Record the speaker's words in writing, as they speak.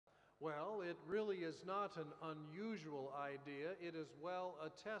Well, it really is not an unusual idea. It is well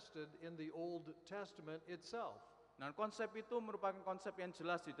attested in the Old Testament itself. Nah, konsep itu merupakan konsep yang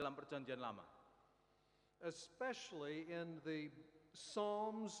jelas di dalam Perjanjian Lama. Especially in the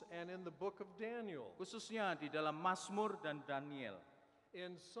Psalms and in the book of Daniel. Khususnya di dalam Mazmur dan Daniel.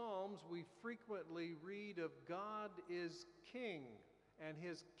 In Psalms, we frequently read of God is king, and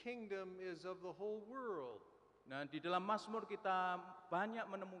his kingdom is of the whole world. Nah, di dalam Mazmur kita banyak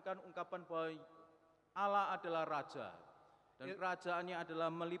menemukan ungkapan bahwa Allah adalah raja dan kerajaannya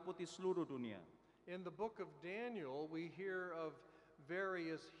adalah meliputi seluruh dunia. In the book of Daniel, we hear of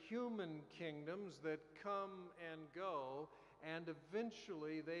various human kingdoms that come and go, and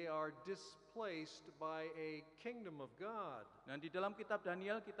eventually they are displaced by a kingdom of God. Nah, di dalam kitab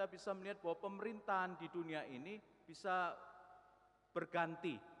Daniel kita bisa melihat bahwa pemerintahan di dunia ini bisa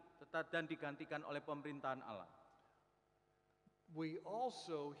berganti dan digantikan oleh pemerintahan Allah. We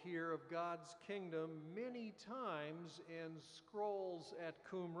also hear of God's kingdom many times in scrolls at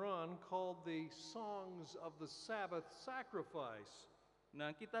Qumran called the Songs of the Sabbath Sacrifice.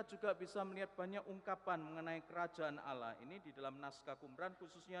 Nah, kita juga bisa melihat banyak ungkapan mengenai kerajaan Allah ini di dalam Naskah Qumran,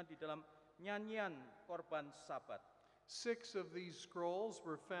 khususnya di dalam nyanyian korban Sabat. 6 of these scrolls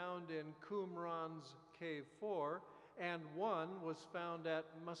were found in Qumran's cave 4, and 1 was found at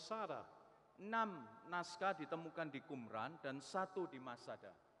Masada. 6 naskah ditemukan di Qumran dan 1 di Masada.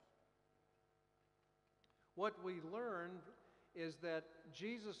 What we learned is that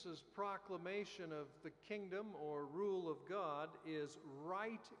Jesus' proclamation of the kingdom or rule of God is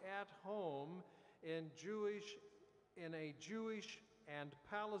right at home in a Jewish and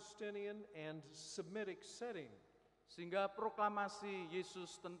Palestinian and Semitic setting. Sehingga proklamasi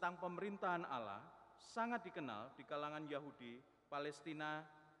Yesus tentang pemerintahan Allah sangat dikenal di kalangan Yahudi, Palestina,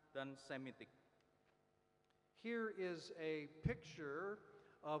 dan Semitik. Here is a picture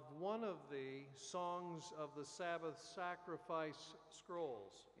of one of the Songs of the Sabbath Sacrifice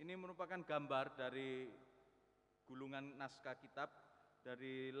scrolls. Ini merupakan gambar dari gulungan naskah kitab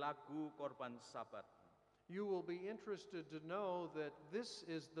dari lagu korban Sabat. You will be interested to know that this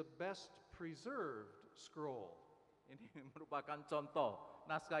is the best preserved scroll. Ini merupakan contoh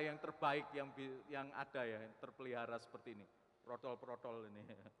naskah yang terbaik yang ada ya, yang terpelihara seperti ini. Protol-protol ini.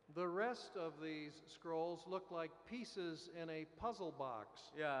 The rest of these scrolls look like pieces in a puzzle box.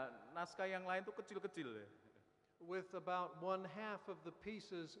 Ya, naskah yang lain itu kecil-kecil ya. With about 1/2 of the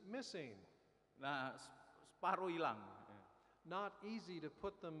pieces missing. Nah, separuh hilang. Not easy to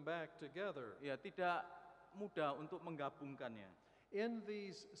put them back together. Ya, tidak mudah untuk menggabungkannya. In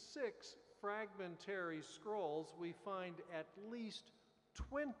these 6 fragmentary scrolls, we find at least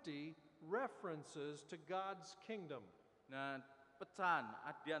 20 references to God's kingdom. Nah, pecahan,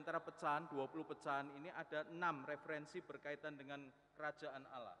 di antara pecahan, 20 pecahan ini ada 6 referensi berkaitan dengan kerajaan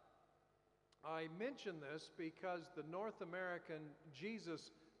Allah. I mention this because the North American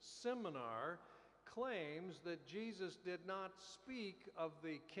Jesus Seminar claims that Jesus did not speak of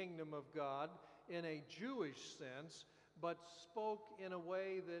the kingdom of God in a Jewish sense, but spoke in a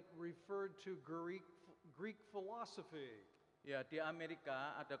way that referred to Greek philosophy. Ya, di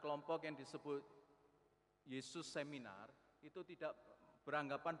Amerika ada kelompok yang disebut Yesus Seminar, itu tidak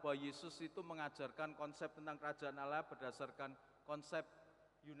beranggapan bahwa Yesus itu mengajarkan konsep tentang kerajaan Allah berdasarkan konsep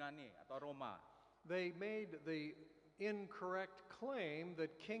Yunani atau Roma. They made the incorrect claim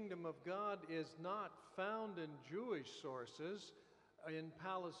that kingdom of God is not found in Jewish sources, in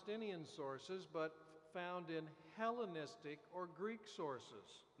Palestinian sources, but found in Hellenistic or Greek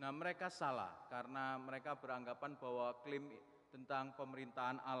sources. Nah, mereka salah karena mereka beranggapan bahwa klaim tentang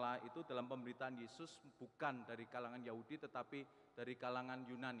pemerintahan Allah itu dalam pemberitaan Yesus bukan dari kalangan Yahudi tetapi dari kalangan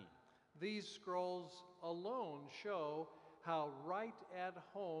Yunani. These scrolls alone show how right at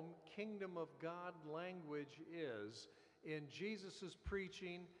home kingdom of God language is in Jesus'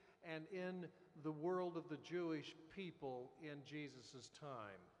 preaching and in the world of the Jewish people in Jesus'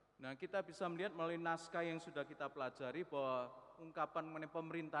 time. Nah, kita bisa melihat melalui naskah yang sudah kita pelajari bahwa ungkapan mengenai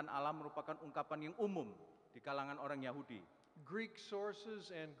pemerintahan Allah merupakan ungkapan yang umum di kalangan orang Yahudi. Greek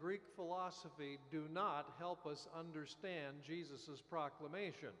sources and Greek philosophy do not help us understand Jesus'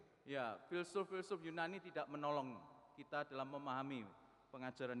 proclamation. Ya, filsuf-filsuf Yunani tidak menolong kita dalam memahami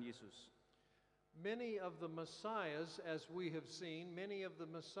pengajaran Yesus. Many of the messiahs, as we have seen, many of the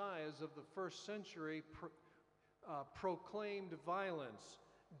messiahs of the first century proclaimed violence.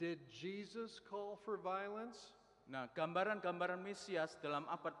 Did Jesus call for violence? Nah, gambaran-gambaran Mesias dalam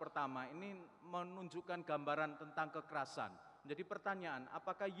abad pertama ini menunjukkan gambaran tentang kekerasan. Jadi pertanyaan,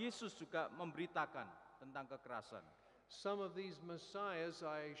 apakah Yesus juga memberitakan tentang kekerasan? Some of these messiahs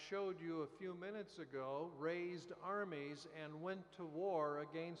I showed you a few minutes ago raised armies and went to war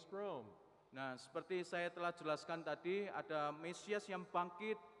against Rome. Nah, seperti saya telah jelaskan tadi, ada Mesias yang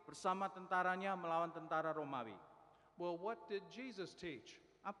bangkit bersama tentaranya melawan tentara Romawi. Well, what did Jesus teach?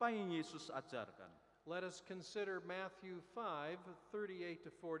 Apa yang Yesus ajarkan? Let us consider Matthew 5:38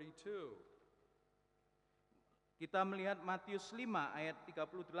 to 42. Kita melihat Matius 5 ayat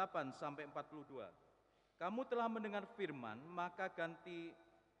 38 sampai 42. Kamu telah mendengar firman, maka ganti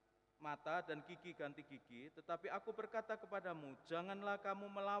mata dan gigi ganti gigi, tetapi aku berkata kepadamu, janganlah kamu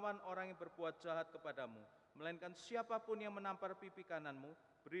melawan orang yang berbuat jahat kepadamu, melainkan siapapun yang menampar pipi kananmu,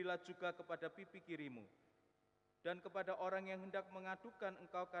 berilah juga kepada pipi kirimu. Dan kepada orang yang hendak mengadukan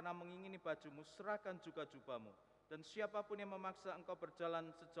engkau karena mengingini bajumu, serahkan juga jubahmu. Dan siapapun yang memaksa engkau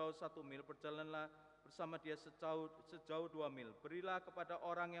berjalan sejauh 1 mil, berjalanlah bersama dia sejauh 2 mil. Berilah kepada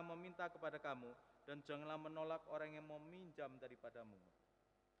orang yang meminta kepada kamu, dan janganlah menolak orang yang meminjam daripadamu.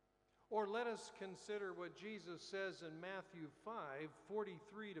 Or let us consider what Jesus says in Matthew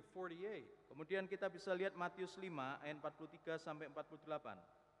 5:43 to 48. Kemudian kita bisa lihat Matius 5 ayat 43 sampai 48.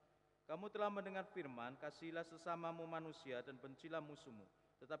 Kamu telah mendengar firman, kasihilah sesamamu manusia dan bencilah musuhmu.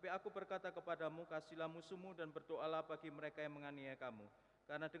 Tetapi aku berkata kepadamu, kasihilah musuhmu dan berdoalah bagi mereka yang menganiaya kamu.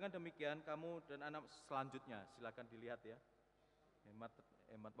 Karena dengan demikian kamu dan anak selanjutnya, silakan dilihat ya.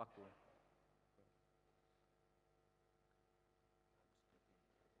 Hemat waktu.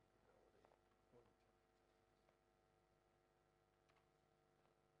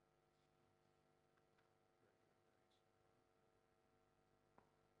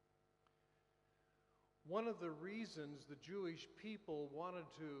 One of the reasons the Jewish people wanted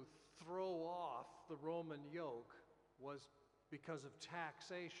to throw off the Roman yoke was because of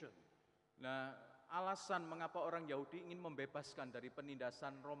taxation. Nah, alasan mengapa orang Yahudi ingin membebaskan dari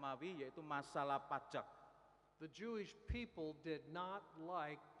penindasan Romawi yaitu masalah pajak. The Jewish people did not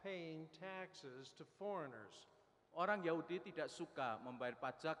like paying taxes to foreigners. Orang Yahudi tidak suka membayar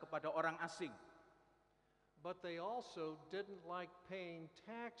pajak kepada orang asing. But they also didn't like paying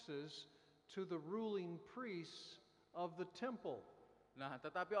taxes to the ruling priests of the temple. Nah,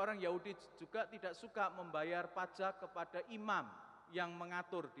 tetapi orang Yahudi juga tidak suka membayar pajak kepada imam yang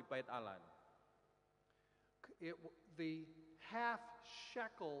mengatur di Bait Allah. The half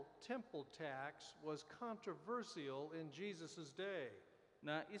shekel temple tax was controversial in Jesus' day.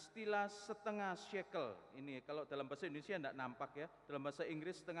 Nah, istilah setengah shekel ini kalau dalam bahasa Indonesia tidak nampak ya. Dalam bahasa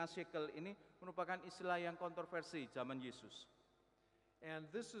Inggris setengah shekel ini merupakan istilah yang kontroversi zaman Yesus. And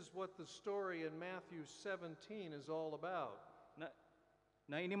this is what the story in Matthew 17 is all about.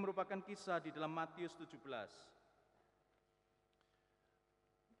 Nah, ini merupakan kisah di dalam Matius 17.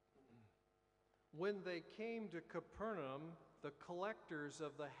 When they came to Capernaum, the collectors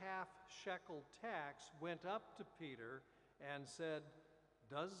of the half shekel tax went up to Peter and said,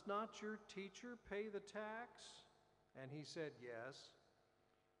 "Does not your teacher pay the tax?" And he said, "Yes."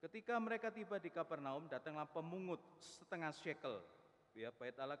 Ketika mereka tiba di Kapernaum, datanglah pemungut setengah shekel ya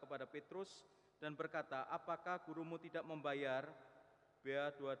Bait Allah kepada Petrus dan berkata, apakah gurumu tidak membayar bea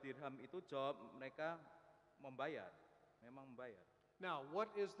 2 dirham itu? Jawab mereka, membayar, memang membayar. Now,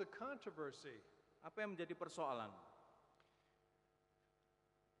 what is the controversy? Apa yang menjadi persoalan?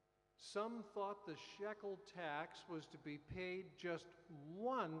 Some thought the shekel tax was to be paid just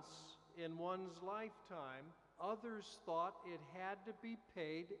once in one's lifetime. Others thought it had to be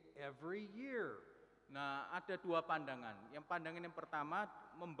paid every year. Nah, ada dua pandangan. Yang pandangan yang pertama,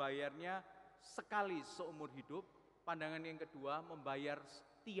 membayarnya sekali seumur hidup. Pandangan yang kedua, membayar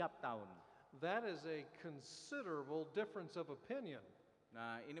setiap tahun. That is a considerable difference of opinion.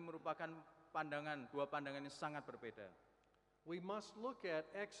 Nah, ini merupakan dua pandangan yang sangat berbeda. We must look at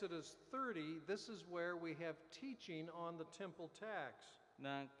Exodus 30. This is where we have teaching on the temple tax.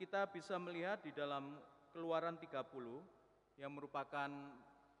 Nah, kita bisa melihat di dalam Keluaran 30 yang merupakan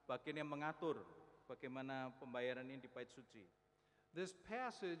bagian yang mengatur bagaimana pembayaran ini di bait suci. This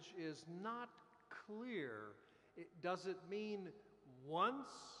passage is not clear. Does it mean once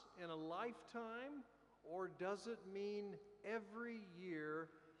in a lifetime, or does it mean every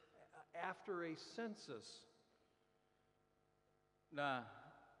year after a census? Nah,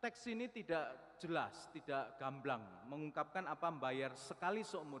 teks ini tidak jelas, tidak gamblang mengungkapkan apa membayar sekali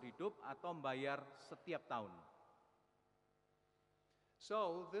seumur hidup atau membayar setiap tahun.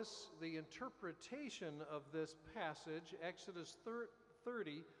 So the interpretation of this passage, Exodus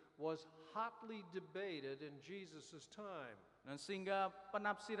 30, was hotly debated in Jesus' time. Dan sehingga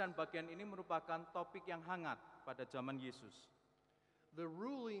penafsiran bagian ini merupakan topik yang hangat pada zaman Yesus. The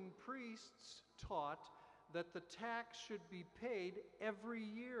ruling priests taught that the tax should be paid every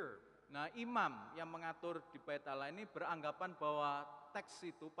year. Nah, imam yang mengatur di bait Allah ini beranggapan bahwa teks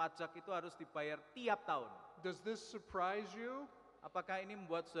itu, pajak itu harus dibayar tiap tahun. Does this surprise you? Apakah ini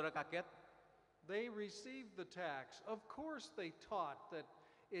membuat saudara kaget? They received the tax. Of course they taught that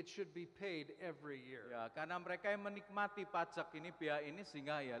it should be paid every year. Ya, karena mereka yang menikmati pajak ini, biaya ini,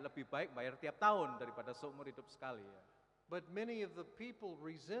 sehingga ya lebih baik bayar tiap tahun daripada seumur hidup sekali ya. But many of the people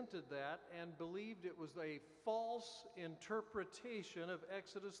resented that and believed it was a false interpretation of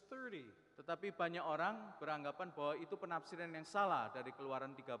Exodus 30. Tetapi banyak orang beranggapan bahwa itu penafsiran yang salah dari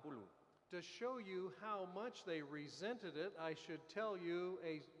Keluaran 30. To show you how much they resented it, I should tell you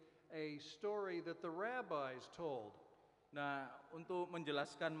a story that the rabbis told. Nah, untuk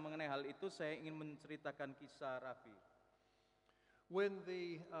menjelaskan mengenai hal itu, saya ingin menceritakan kisah Rafi. When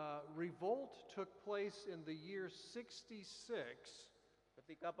the revolt took place in the year 66,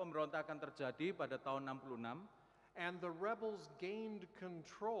 Ketika pemberontakan terjadi pada tahun 66, and the rebels gained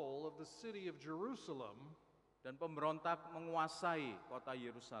control of the city of Jerusalem, dan pemberontak menguasai kota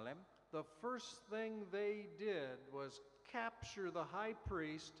Yerusalem, the first thing they did was capture the high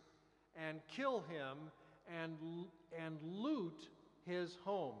priest and kill him and loot his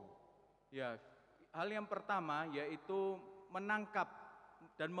home. ya, hal yang pertama yaitu menangkap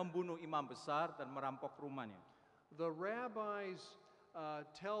dan membunuh imam besar dan merampok rumahnya. The rabbis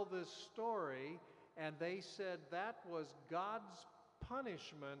tell this story, and they said that was God's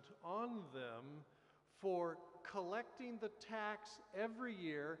punishment on them for collecting the tax every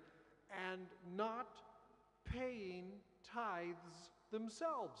year and not paying tithes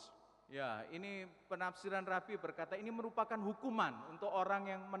themselves. Ya, ini penafsiran Rabi berkata ini merupakan hukuman untuk orang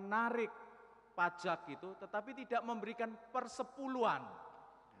yang menarik pajak itu tetapi tidak memberikan persepuluhan.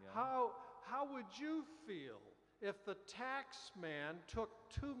 Ya. How would you feel if the tax man took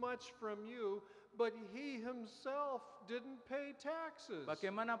too much from you but he himself didn't pay taxes?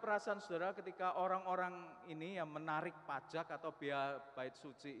 Bagaimana perasaan saudara ketika orang-orang ini yang menarik pajak atau biaya bait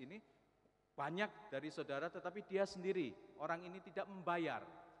suci ini banyak dari saudara tetapi dia sendiri, orang ini tidak membayar.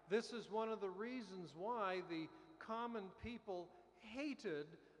 This is one of the reasons why the common people hated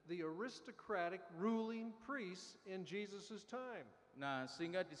the aristocratic ruling priests in Jesus' time. Nah,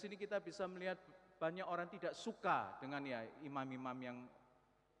 sehingga di sini kita bisa melihat banyak orang tidak suka dengan ya imam-imam yang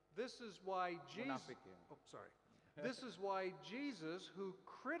This is why Jesus munafik ya. This is why Jesus, who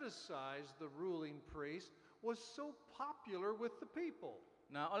criticized the ruling priest, was so popular with the people.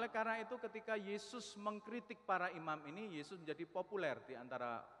 Nah, oleh karena itu ketika Yesus mengkritik para imam ini, Yesus menjadi populer di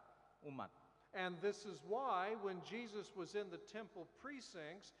antara umat. And this is why when Jesus was in the temple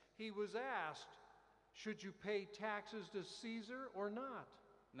precincts, he was asked, should you pay taxes to Caesar or not?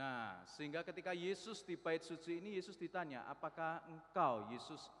 Nah, sehingga ketika Yesus di bait suci ini, Yesus ditanya, apakah engkau,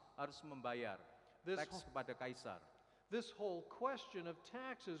 Yesus, harus membayar teks kepada Kaisar? This whole question of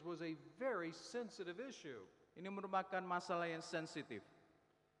taxes was a very sensitive issue. Ini merupakan masalah yang sensitif.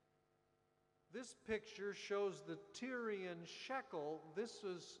 This picture shows the Tyrian shekel. This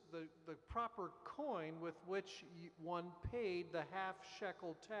is the proper coin with which one paid the half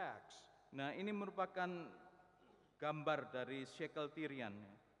shekel tax. Nah, ini merupakan gambar dari shekel Tyrian.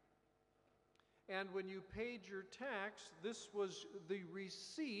 And when you paid your tax, this was the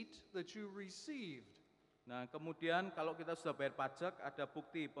receipt that you received. Nah, kemudian kalau kita sudah bayar pajak, ada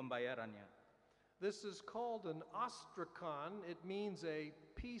bukti pembayarannya. This is called an ostrakon. It means a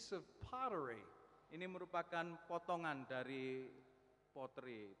piece of pottery. Ini merupakan potongan dari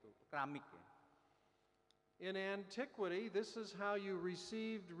pottery itu, keramik ya. In antiquity, this is how you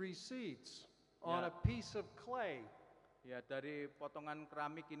received receipts on a piece of clay. Ya, dari potongan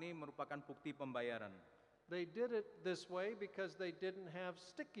keramik ini merupakan bukti pembayaran. They did it this way because they didn't have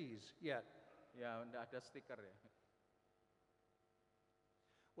stickies yet. Ya, tidak ada stiker ya.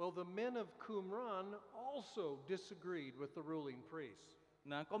 Well, the men of Qumran also disagreed with the ruling priests.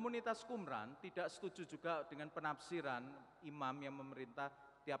 Nah, komunitas Qumran tidak setuju juga dengan penafsiran imam yang memerintah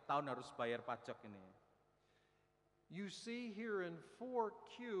tiap tahun harus bayar pajak ini. You see here in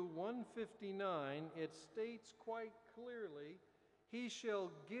 4Q 159, it states quite clearly, he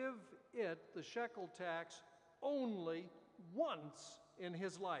shall give it, the shekel tax, only once in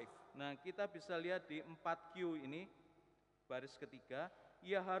his life. Nah, kita bisa lihat di 4Q ini, baris ketiga,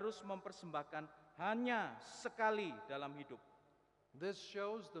 ia harus mempersembahkan hanya sekali dalam hidup. This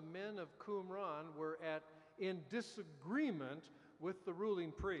shows the men of Qumran were in disagreement with the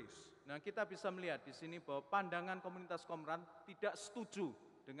ruling priests. Nah, kita bisa melihat di sini bahwa pandangan komunitas Qumran tidak setuju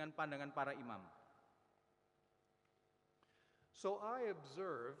dengan pandangan para imam. So I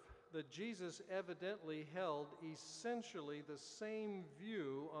observe that Jesus evidently held essentially the same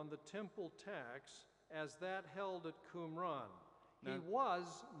view on the temple tax as that held at Qumran. He was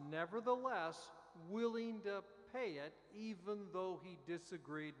nevertheless willing to pay it even though he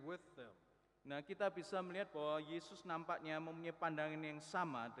disagreed with them. Nah, kita bisa melihat bahwa Yesus nampaknya mempunyai pandangan yang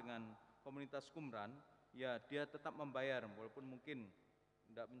sama dengan komunitas Qumran. Ya, dia tetap membayar walaupun mungkin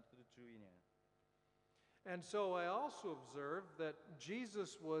tidak menyetujuinya. And so I also observed that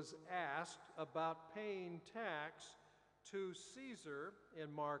Jesus was asked about paying tax to Caesar in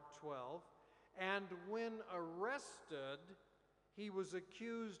Mark 12, and when arrested, he was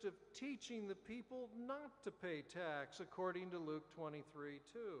accused of teaching the people not to pay tax according to Luke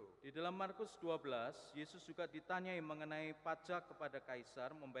 23:2. Di dalam Markus 12, Yesus juga ditanyai mengenai pajak kepada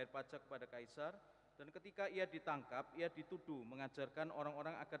kaisar, membayar pajak kepada kaisar, dan ketika ia ditangkap, ia dituduh mengajarkan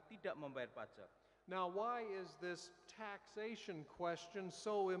orang-orang agar tidak membayar pajak. Now, why is this taxation question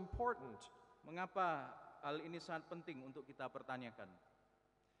so important? Mengapa hal ini sangat penting untuk kita pertanyakan?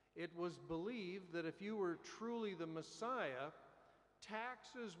 It was believed that if you were truly the Messiah,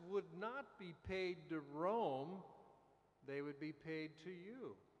 taxes would not be paid to Rome, they would be paid to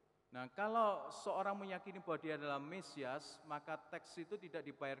you. Nah, kalau seorang meyakini bahwa dia adalah Mesias, maka teks itu tidak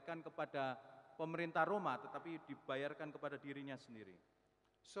dibayarkan kepada pemerintah Roma, tetapi dibayarkan kepada dirinya sendiri.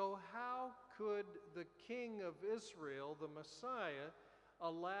 So how could the king of Israel, the Messiah,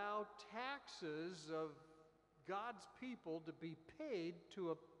 allow taxes of God's people to be paid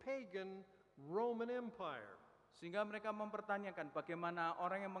to a pagan Roman Empire? Sehingga mereka mempertanyakan bagaimana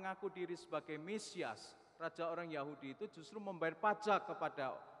orang yang mengaku diri sebagai Mesias, raja orang Yahudi itu justru membayar pajak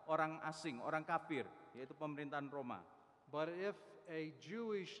kepada orang asing, orang kafir, yaitu pemerintahan Roma. But if a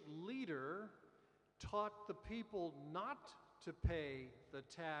Jewish leader taught the people not to pay the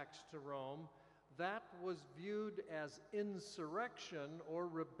tax to Rome, that was viewed as insurrection or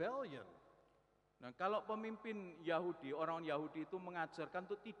rebellion. Nah, kalau pemimpin Yahudi, orang Yahudi itu mengajarkan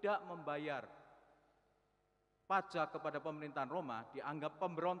untuk tidak membayar pajak kepada pemerintahan Roma, dianggap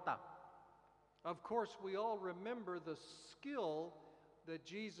pemberontak. Of course, we all remember the skill that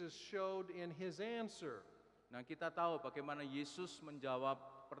Jesus showed in his answer. Nah, kita tahu bagaimana Yesus menjawab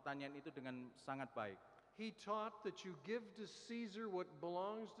pertanyaan itu dengan sangat baik. He taught that you give to Caesar what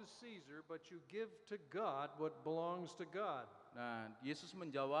belongs to Caesar, but you give to God what belongs to God. Nah, Yesus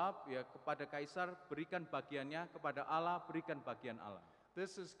menjawab, ya kepada kaisar berikan bagiannya, kepada Allah berikan bagian Allah.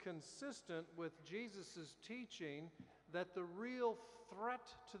 This is consistent with Jesus' teaching that the real threat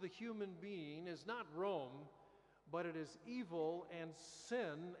to the human being is not Rome, but it is evil and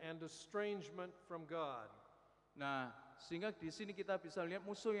sin and estrangement from God. Nah, sehingga di sini kita bisa lihat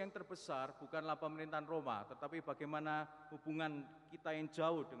musuh yang terbesar bukanlah pemerintahan Roma, tetapi bagaimana hubungan kita yang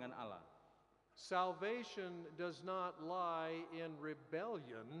jauh dengan Allah. Salvation does not lie in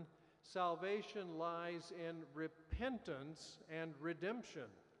rebellion. Salvation lies in repentance and redemption.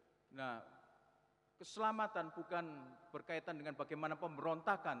 Nah, keselamatan bukan berkaitan dengan bagaimana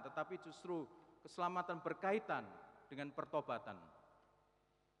pemberontakan, tetapi justru keselamatan berkaitan dengan pertobatan.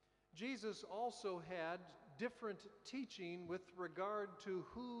 Jesus also had different teaching with regard to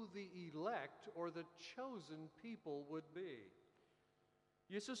who the elect or the chosen people would be.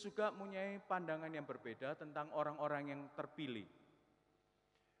 Yesus juga mempunyai pandangan yang berbeda tentang orang-orang yang terpilih.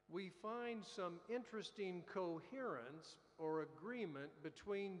 We find some interesting coherence or agreement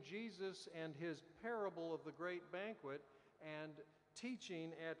between Jesus and his parable of the great banquet and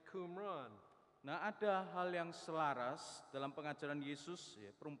teaching at Qumran. Nah, ada hal yang selaras dalam pengajaran Yesus,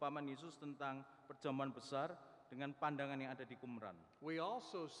 ya, perumpamaan Yesus tentang perjamuan besar dengan pandangan yang ada di Qumran. We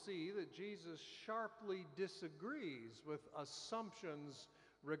also see that Jesus sharply disagrees with assumptions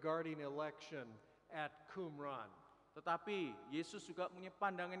regarding election at Qumran. Tetapi Yesus juga punya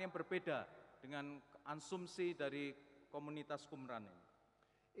pandangan yang berbeda dengan asumsi dari komunitas Qumran ini.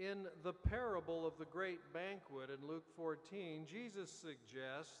 In the parable of the great banquet in Luke 14, Jesus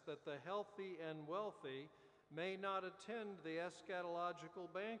suggests that the healthy and wealthy may not attend the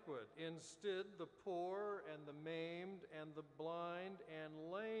eschatological banquet. Instead, the poor and the maimed and the blind and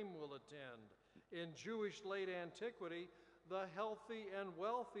lame will attend. In Jewish late antiquity, the healthy and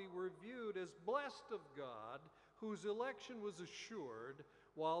wealthy were viewed as blessed of God, whose election was assured,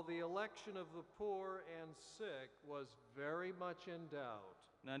 while the election of the poor and sick was very much in doubt.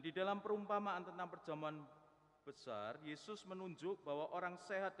 Nah, di dalam perumpamaan tentang perjamuan besar, Yesus menunjuk bahwa orang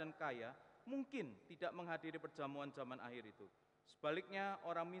sehat dan kaya mungkin tidak menghadiri perjamuan zaman akhir itu. Sebaliknya,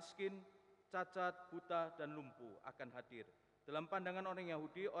 orang miskin, cacat, buta, dan lumpuh akan hadir. Dalam pandangan orang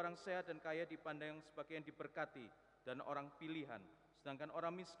Yahudi, orang sehat dan kaya dipandang sebagai yang diberkati dan orang pilihan. Sedangkan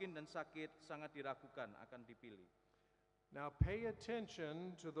orang miskin dan sakit sangat diragukan akan dipilih. Now pay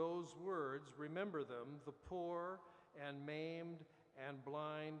attention to those words, remember them, the poor and maimed and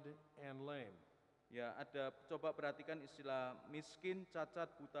blind and lame. Ya, coba perhatikan istilah miskin,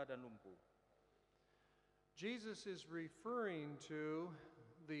 cacat, buta, dan lumpuh. Jesus is referring to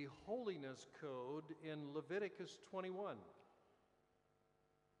the holiness code in Leviticus 21.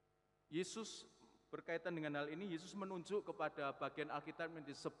 Yesus berkaitan dengan hal ini, Yesus menunjuk kepada bagian Alkitab yang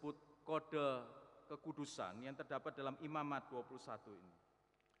disebut kode kekudusan yang terdapat dalam Imamat 21 ini.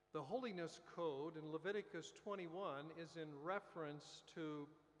 The holiness code in Leviticus 21 is in reference to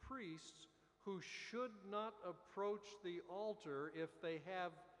priests who should not approach the altar if they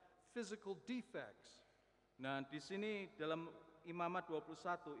have physical defects. Nah, di sini dalam Imamat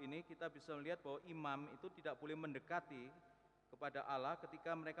 21 ini kita bisa melihat bahwa imam itu tidak boleh mendekati kepada Allah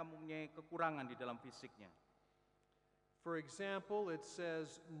ketika mereka mempunyai kekurangan di dalam fisiknya. For example, it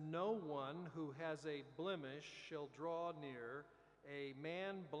says, "No one who has a blemish shall draw near, a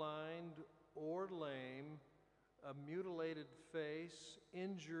man blind or lame, a mutilated face,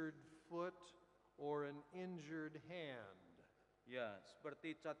 injured foot, or an injured hand." Ya,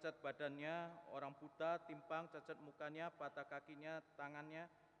 seperti cacat badannya, orang buta, timpang, cacat mukanya, patah kakinya, tangannya,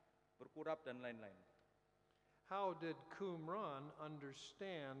 berkurap, dan lain-lain. How did Qumran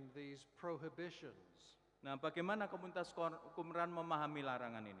understand these prohibitions? Nah, bagaimana komunitas Qumran memahami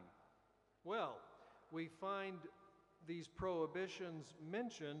larangan ini? Well, we find these prohibitions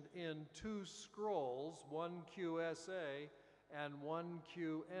mentioned in two scrolls, one QSA and one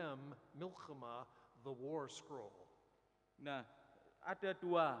QM, Milchama, the war scroll. Nah, ada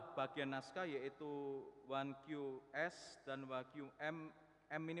dua bagian naskah yaitu 1QS dan 1QM.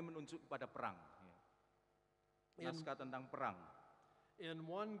 M ini menunjuk kepada perang. Naskah tentang perang. In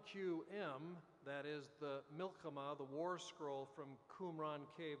 1QM, that is the Milchama, the war scroll from Qumran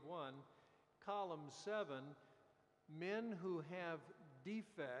Cave 1, column 7, men who have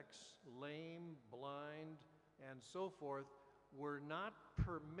defects, lame, blind, and so forth, were not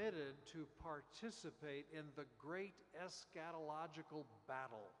permitted to participate in the great eschatological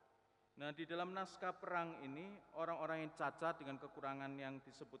battle. Nah, di dalam naskah perang ini, orang-orang yang cacat dengan kekurangan yang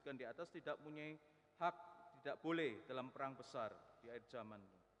disebutkan di atas tidak punya hak, tidak boleh dalam perang besar di akhir zaman.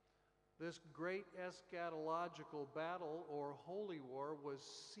 This great eschatological battle or holy war was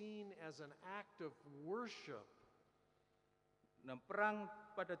seen as an act of worship. Nah, perang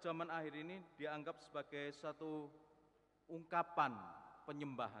pada zaman akhir ini dianggap sebagai satu ungkapan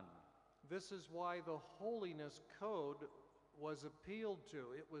penyembahan. This is why the holiness code was appealed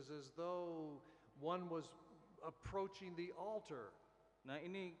to. It was as though one was approaching the altar. Nah,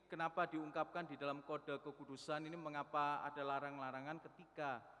 ini kenapa diungkapkan di dalam kode kekudusan ini, mengapa ada larang-larangan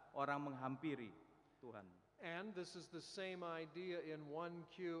ketika orang menghampiri Tuhan. And this is the same idea in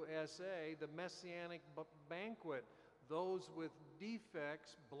 1QSA, the messianic banquet. Those with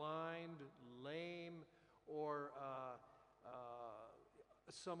defects, blind, lame, or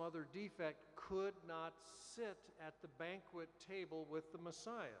some other defect could not sit at the banquet table with the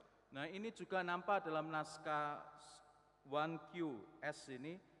Messiah. Nah, ini juga nampak dalam naskah 1QS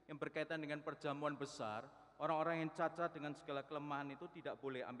ini yang berkaitan dengan perjamuan besar. Orang-orang yang cacat dengan segala kelemahan itu tidak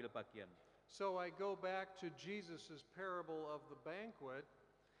boleh ambil bagian. So I go back to Jesus' parable of the banquet.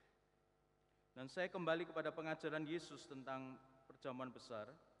 Dan saya kembali kepada pengajaran Yesus tentang perjamuan besar.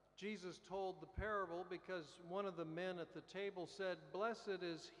 Jesus told the parable because one of the men at the table said, "Blessed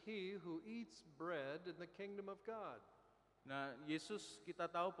is he who eats bread in the kingdom of God." Nah, Yesus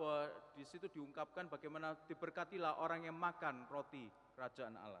kita tahu bahwa di situ diungkapkan bagaimana diberkatilah orang yang makan roti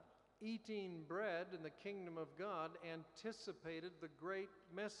kerajaan Allah. Eating bread in the kingdom of God anticipated the great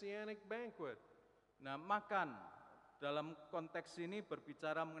messianic banquet. Nah, makan dalam konteks ini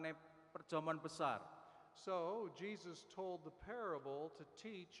berbicara mengenai perjamuan besar. So, Jesus told the parable to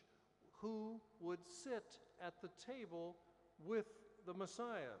teach who would sit at the table with the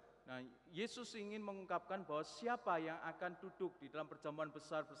Messiah. Nah, Yesus ingin mengungkapkan bahwa siapa yang akan duduk di dalam perjamuan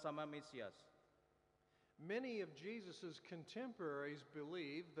besar bersama Mesias. Many of Jesus' contemporaries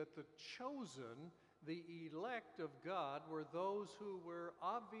believed that the chosen, the elect of God, were those who were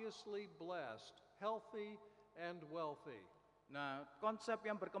obviously blessed, healthy, and wealthy. Nah, konsep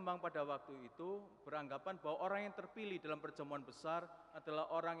yang berkembang pada waktu itu beranggapan bahwa orang yang terpilih dalam perjamuan besar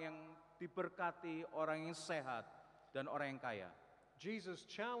adalah orang yang diberkati, orang yang sehat, dan orang yang kaya. Jesus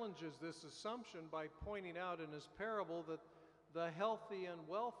challenges this assumption by pointing out in his parable that the healthy and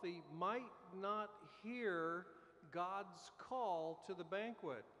wealthy might not hear God's call to the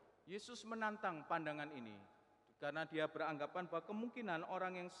banquet. Yesus menantang pandangan ini karena dia beranggapan bahwa kemungkinan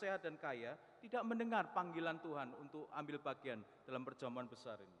orang yang sehat dan kaya tidak mendengar panggilan Tuhan untuk ambil bagian dalam perjamuan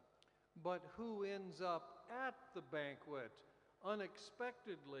besar ini. But who ends up at the banquet?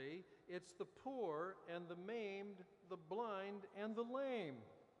 Unexpectedly, it's the poor and the maimed, the blind and the lame.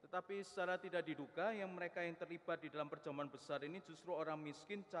 Tetapi secara tidak diduga mereka yang terlibat di dalam perjamuan besar ini justru orang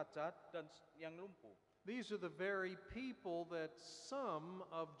miskin, cacat, dan yang lumpuh. These are the very people that some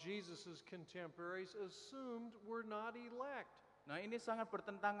of Jesus' contemporaries assumed were not elect. Nah, ini sangat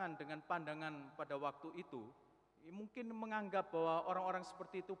bertentangan dengan pandangan pada waktu itu. Mungkin menganggap bahwa orang-orang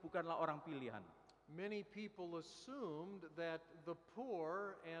seperti itu bukanlah orang pilihan. Many people assumed that the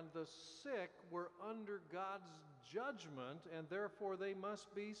poor and the sick were under God's judgment and therefore they must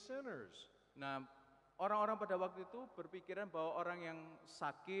be sinners. Nah, orang-orang pada waktu itu berpikiran bahwa orang yang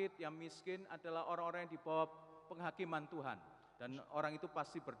sakit, yang miskin adalah orang-orang yang di bawah penghakiman Tuhan dan orang itu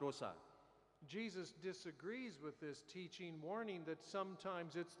pasti berdosa. Jesus disagrees with this teaching, warning that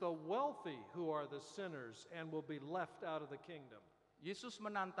sometimes it's the wealthy who are the sinners and will be left out of the kingdom. Yesus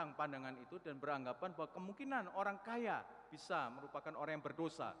menantang pandangan itu dan beranggapan bahwa kemungkinan orang kaya bisa merupakan orang yang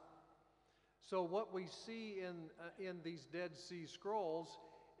berdosa. So what we see in these Dead Sea Scrolls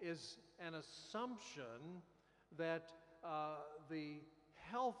is an assumption that the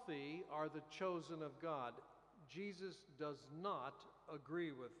healthy are the chosen of God. Jesus does not agree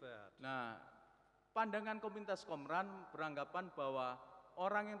with that. Nah, pandangan komunitas Qumran beranggapan bahwa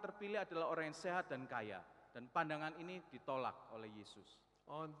orang yang terpilih adalah orang yang sehat dan kaya. Dan pandangan ini ditolak oleh Yesus.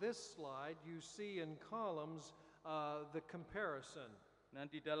 On this slide, you see in columns the comparison. Nah,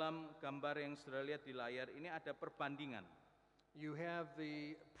 di dalam gambar yang saudara lihat di layar ini ada perbandingan. You have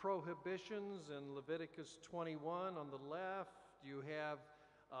the prohibitions in Leviticus 21 on the left. You have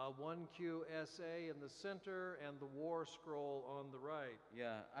 1 QSA in the center and the war scroll on the right.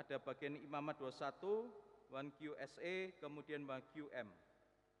 Ya, ada bagian Imamat 21, 1 QSA, kemudian 1 QM.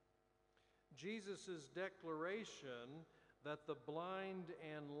 Jesus' declaration that the blind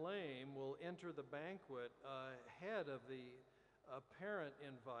and lame will enter the banquet ahead of the apparent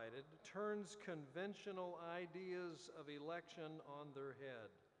invited turns conventional ideas of election on their head.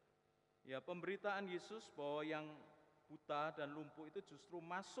 Ya, pemberitaan Yesus bahwa yang buta dan lumpuh itu justru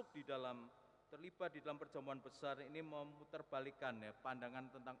masuk di dalam, terlibat di dalam perjamuan besar ini memutarbalikkan ya pandangan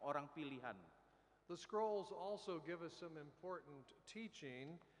tentang orang pilihan. The scrolls also give us some important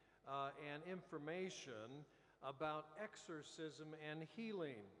teaching and information about exorcism and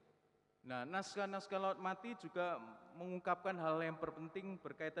healing. Nah, Naskah Laut Mati juga mengungkapkan hal yang berpenting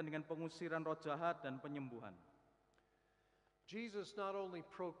berkaitan dengan pengusiran roh jahat dan penyembuhan. Jesus not only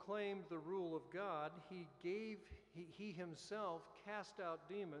proclaimed the rule of God, he himself cast out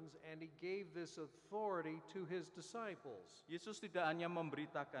demons and he gave this authority to his disciples. Yesus tidak hanya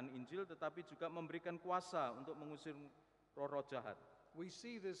memberitakan Injil tetapi juga memberikan kuasa untuk mengusir roh-roh jahat. We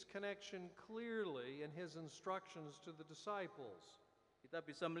see this connection clearly in his instructions to the disciples. Kita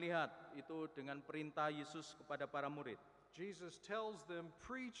bisa melihat itu dengan perintah Yesus kepada para murid. Jesus tells them,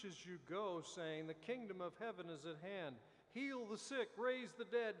 "Preach as you go, saying, the kingdom of heaven is at hand. Heal the sick, raise the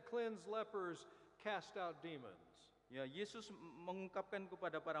dead, cleanse lepers, cast out demons." Ya, Yesus mengungkapkan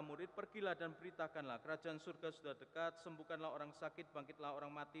kepada para murid, "Pergilah dan beritakanlah, kerajaan surga sudah dekat, sembuhkanlah orang sakit, bangkitlah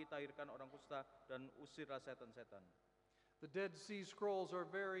orang mati, tahirkan orang kusta, dan usirlah setan-setan." The Dead Sea Scrolls are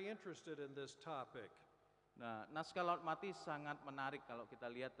very interested in this topic. Nah, Naskah Laut Mati sangat menarik kalau kita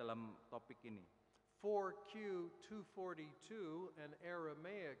lihat dalam topik ini. 4Q242, an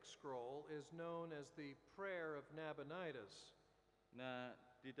Aramaic scroll, is known as the Prayer of Nabonidus. Nah,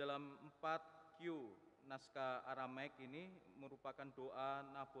 di dalam 4Q naskah Aramaik ini merupakan doa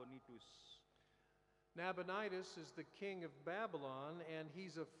Nabonidus. Nabonidus is the king of Babylon, and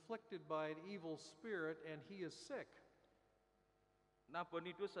he's afflicted by an evil spirit, and he is sick.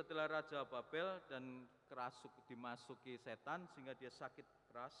 Nabonidus adalah raja Babel dan dimasuki setan sehingga dia sakit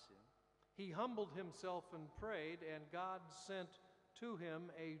keras. Ya. He humbled himself and prayed, and God sent to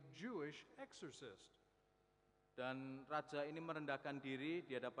him a Jewish exorcist. Dan raja ini merendahkan diri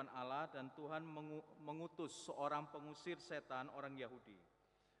di hadapan Allah dan Tuhan mengutus seorang pengusir setan, orang Yahudi.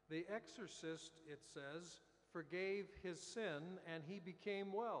 The exorcist, it says, forgave his sin and he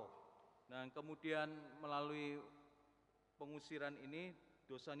became well. Dan kemudian melalui pengusiran ini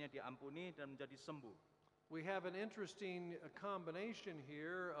dosanya diampuni dan menjadi sembuh. We have an interesting combination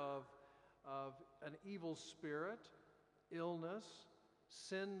here of an evil spirit, illness,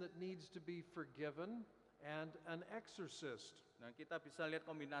 sin that needs to be forgiven, and an exorcist. Nah, kita bisa lihat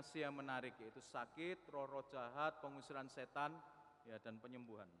kombinasi yang menarik, yaitu sakit, roh-roh jahat, pengusiran setan, ya, dan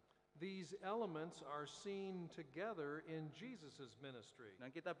penyembuhan. These elements are seen together in Jesus' ministry.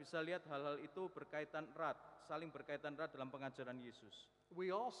 Dan kita bisa lihat hal-hal itu berkaitan erat, saling berkaitan erat dalam pengajaran Yesus. We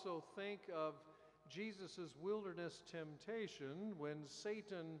also think of Jesus' wilderness temptation when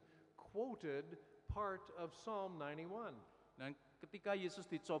Satan quoted part of Psalm 91. Dan ketika Yesus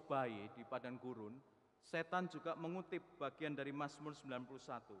dicobai di padang gurun, setan juga mengutip bagian dari Mazmur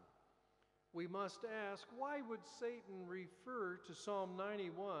 91. We must ask, why would Satan refer to Psalm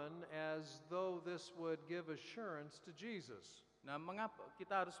 91 as though this would give assurance to Jesus? Nah,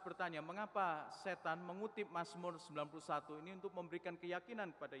 kita harus bertanya, mengapa setan mengutip Mazmur 91 ini untuk memberikan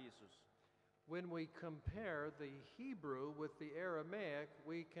keyakinan kepada Yesus? When we compare the Hebrew with the Aramaic,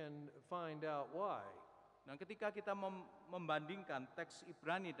 we can find out why. Nah, ketika kita membandingkan teks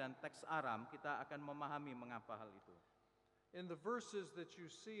Ibrani dan teks Aram, kita akan memahami mengapa hal itu. In the verses that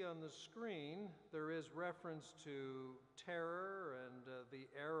you see on the screen, there is reference to terror and the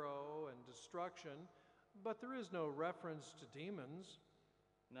arrow and destruction, but there is no reference to demons.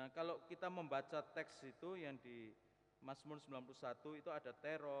 Nah, kalau kita membaca teks itu yang di Mazmur 91 itu ada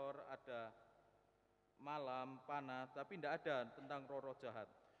teror, ada malam, panah, tapi tidak ada tentang roh-roh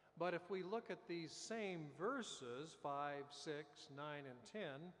jahat. But if we look at these same verses, 5, 6, 9, and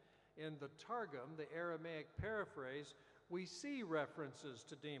 10, in the Targum, the Aramaic paraphrase, we see references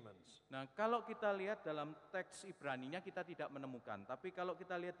to demons. Nah, kalau kita lihat dalam teks Ibraninya kita tidak menemukan, tapi kalau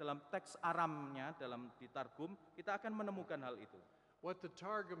kita lihat dalam teks Aramnya dalam di Targum, kita akan menemukan hal itu. What the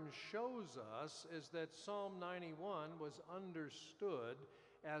Targum shows us is that Psalm 91 was understood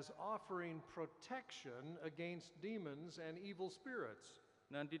as offering protection against demons and evil spirits.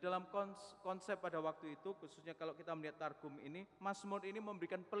 Nah, di dalam konsep pada waktu itu, khususnya kalau kita melihat Targum ini, Mazmur ini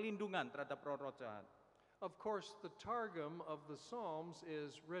memberikan pelindungan terhadap roh-roh jahat. Of course, the Targum of the Psalms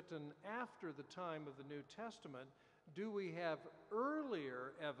is written after the time of the New Testament. Do we have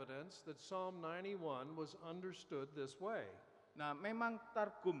earlier evidence that Psalm 91 was understood this way? Nah, memang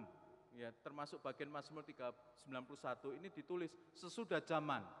Targum, ya, termasuk bagian Mazmur 91 ini ditulis sesudah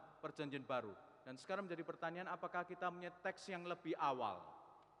zaman Perjanjian Baru. Dan sekarang menjadi pertanyaan, apakah kita punya teks yang lebih awal?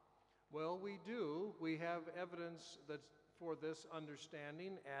 Well, we do. We have evidence that for this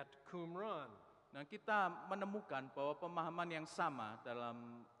understanding at Qumran. Nah, kita menemukan bahwa pemahaman yang sama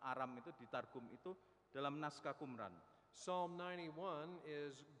dalam Aram itu di Targum itu dalam Naskah Qumran. Psalm 91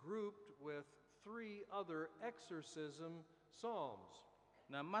 is grouped with 3 other exorcism psalms.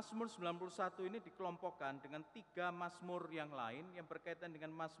 Nah, Mazmur 91 ini dikelompokkan dengan 3 Mazmur yang lain yang berkaitan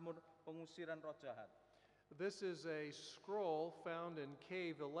dengan Mazmur pengusiran roh jahat. This is a scroll found in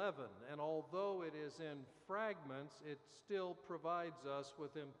Cave 11, and although it is in fragments, it still provides us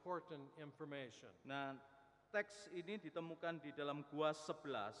with important information. Nah, teks ini ditemukan di dalam Gua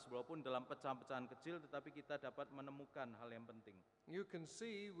 11, walaupun dalam pecahan-pecahan kecil, tetapi kita dapat menemukan hal yang penting. You can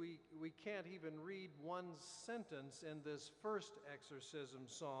see we can't even read one sentence in this first exorcism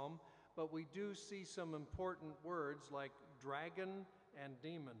psalm, but we do see some important words like dragon and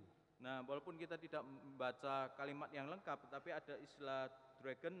demon. Nah, walaupun kita tidak membaca kalimat yang lengkap, tetapi ada istilah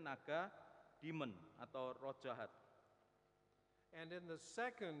dragon, naga, demon atau roh jahat. And in the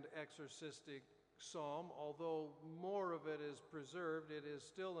second exorcistic psalm, although more of it is preserved, it is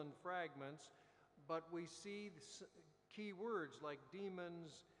still in fragments, but we see key words like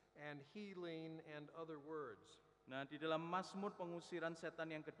demons and healing and other words. Nah, di dalam Mazmur pengusiran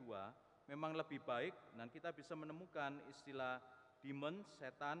setan yang kedua, memang lebih baik dan kita bisa menemukan istilah demon,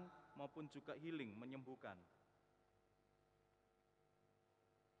 setan, maupun juga healing, menyembuhkan.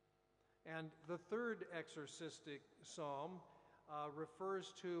 And the third exorcistic psalm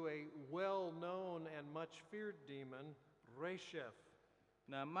refers to a well-known and much feared demon, Resheph.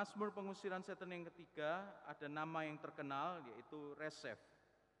 Nah, Mazmur pengusiran setan yang ketiga ada nama yang terkenal yaitu Resheph.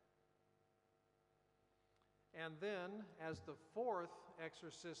 And then, as the fourth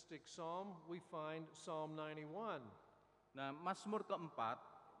exorcistic psalm, we find Psalm 91. Nah, Mazmur keempat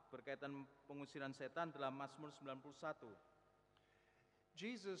berkaitan pengusiran setan dalam Mazmur 91.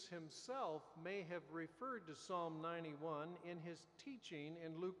 Jesus himself may have referred to Psalm 91 in his teaching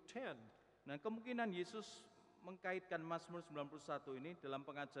in Luke 10. Nah, kemungkinan Yesus mengkaitkan Mazmur 91 ini dalam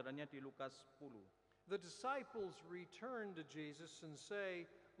pengajarannya di Lukas 10. The disciples return to Jesus and say,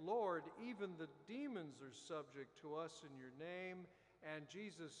 "Lord, even the demons are subject to us in your name." And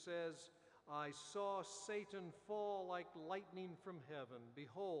Jesus says, "I saw Satan fall like lightning from heaven.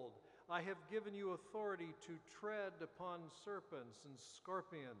 Behold, I have given you authority to tread upon serpents and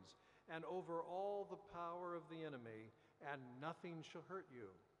scorpions and over all the power of the enemy, and nothing shall hurt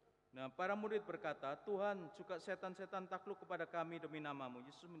you." Nah, para murid berkata, "Tuhan, juga setan-setan takluk kepada kami demi namamu."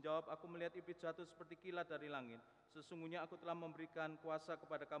 Yesus menjawab, "Aku melihat iblis jatuh seperti kilat dari langit. Sesungguhnya aku telah memberikan kuasa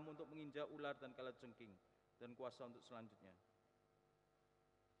kepada kamu untuk menginjak ular dan kalajengking, dan kuasa untuk selanjutnya."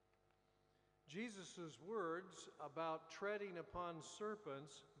 Jesus' words about treading upon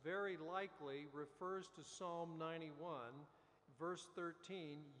serpents very likely refers to Psalm 91, verse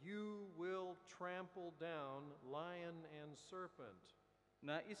 13, "You will trample down lion and serpent."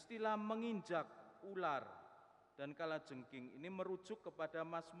 Nah, istilah menginjak ular dan kalajengking ini merujuk kepada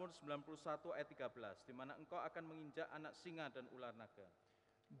Mazmur 91 ayat 13, di mana engkau akan menginjak anak singa dan ular naga.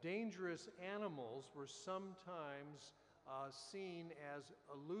 Dangerous animals were sometimes seen as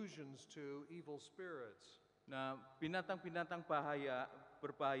allusions to evil spirits. Nah, binatang-binatang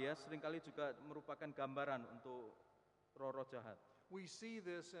berbahaya seringkali juga merupakan gambaran untuk roh-roh jahat. We see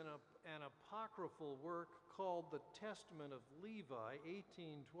this in an apocryphal work called the Testament of Levi,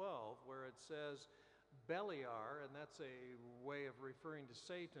 1812, where it says, Beliar, and that's a way of referring to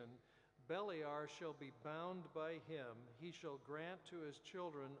Satan, Beliar shall be bound by him, he shall grant to his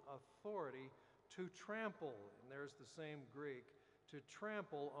children authority to trample, and there's the same Greek, to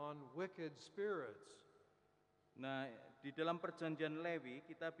trample on wicked spirits. Nah, di dalam perjanjian Lewi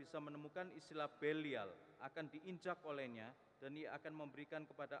kita bisa menemukan istilah Belial akan diinjak olehnya dan ia akan memberikan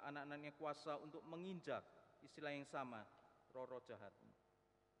kepada anak-anaknya kuasa untuk menginjak, istilah yang sama, roh-roh jahat.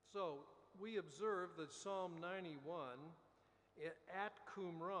 So, we observe that Psalm 91 at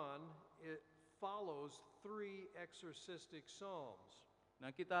Qumran, it follows 3 exorcistic psalms. Nah,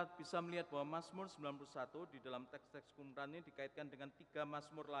 kita bisa melihat bahwa Mazmur 91 di dalam teks-teks Qumran ini dikaitkan dengan 3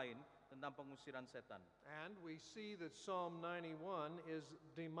 mazmur lain tentang pengusiran setan. And we see that Psalm 91 is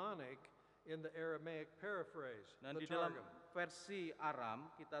demonic in the Aramaic paraphrase, Dan the di dalam Targum. versi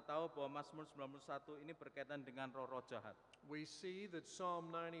Aram kita tahu bahwa Mazmur 91 ini berkaitan dengan roh-roh jahat. We see that Psalm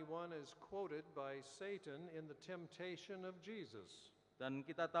 91 is quoted by Satan in the temptation of Jesus. Dan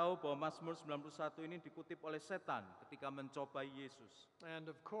kita tahu bahwa Mazmur 91 ini dikutip oleh setan ketika mencobai Yesus. And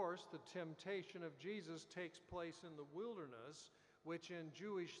of course, the temptation of Jesus takes place in the wilderness, which in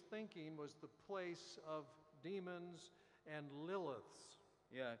Jewish thinking was the place of demons and Liliths.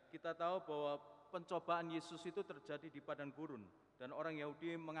 Ya, kita tahu bahwa pencobaan Yesus itu terjadi di padang gurun dan orang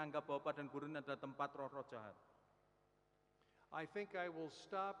Yahudi menganggap bahwa padang gurun adalah tempat roh-roh jahat. I think I will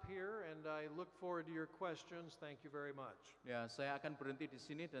stop here and I look forward to your questions. Thank you very much. Ya, saya akan berhenti di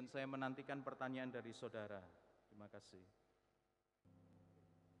sini dan saya menantikan pertanyaan dari saudara. Terima kasih.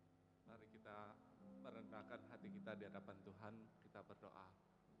 Mari kita merendahkan hati kita di hadapan Tuhan, kita berdoa.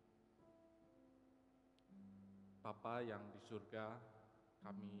 Bapa yang di surga,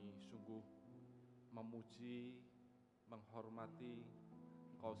 kami sungguh memuji, menghormati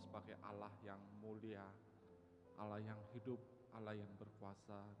Engkau sebagai Allah yang mulia, Allah yang hidup, Allah yang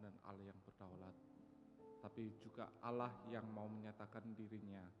berkuasa, dan Allah yang berdaulat. Tapi juga Allah yang mau menyatakan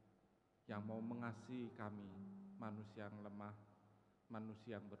dirinya, yang mau mengasihi kami, manusia yang lemah,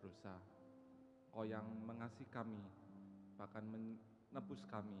 manusia yang berdosa. Engkau yang mengasihi kami, bahkan menebus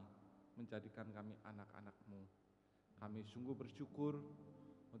kami, menjadikan kami anak-anak-Mu. Kami sungguh bersyukur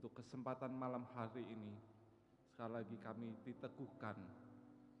untuk kesempatan malam hari ini. Sekali lagi kami diteguhkan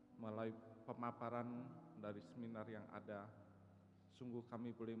melalui pemaparan dari seminar yang ada. Sungguh kami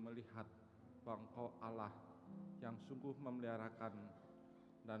boleh melihat bahwa Engkau Allah yang sungguh memeliharakan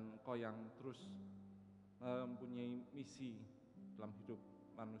dan Engkau yang terus mempunyai misi dalam hidup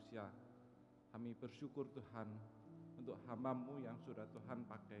manusia. Kami bersyukur Tuhan untuk hamba-Mu yang sudah Tuhan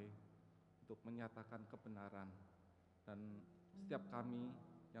pakai untuk menyatakan kebenaran. Dan setiap kami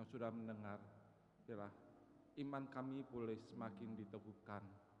yang sudah mendengar, biarlah iman kami boleh semakin diteguhkan,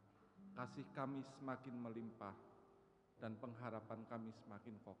 kasih kami semakin melimpah, dan pengharapan kami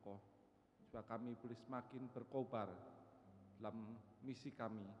semakin kokoh, supaya kami boleh semakin berkobar dalam misi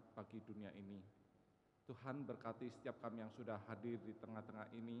kami bagi dunia ini. Tuhan berkati setiap kami yang sudah hadir di tengah-tengah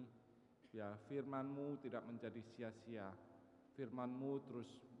ini, biar firman-Mu tidak menjadi sia-sia, firman-Mu terus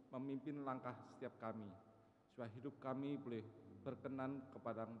memimpin langkah setiap kami, supaya hidup kami boleh berkenan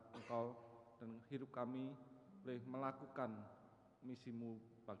kepada Engkau, dan hidup kami boleh melakukan misi-Mu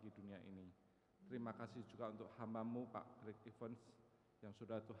bagi dunia ini. Terima kasih juga untuk hamba-Mu Pak Greg Evans yang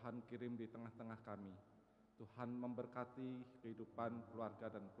sudah Tuhan kirim di tengah-tengah kami. Tuhan memberkati kehidupan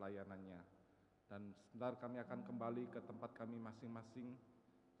keluarga dan pelayanannya. Dan sebentar kami akan kembali ke tempat kami masing-masing.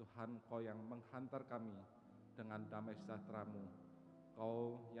 Tuhan, Kau yang menghantar kami dengan damai sejahtera-Mu.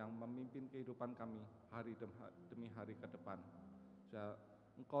 Kau yang memimpin kehidupan kami hari demi hari ke depan. Supaya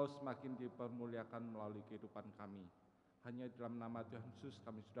Engkau semakin dipermuliakan melalui kehidupan kami. Hanya dalam nama Tuhan Yesus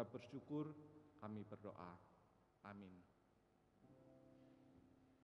kami sudah bersyukur, kami berdoa.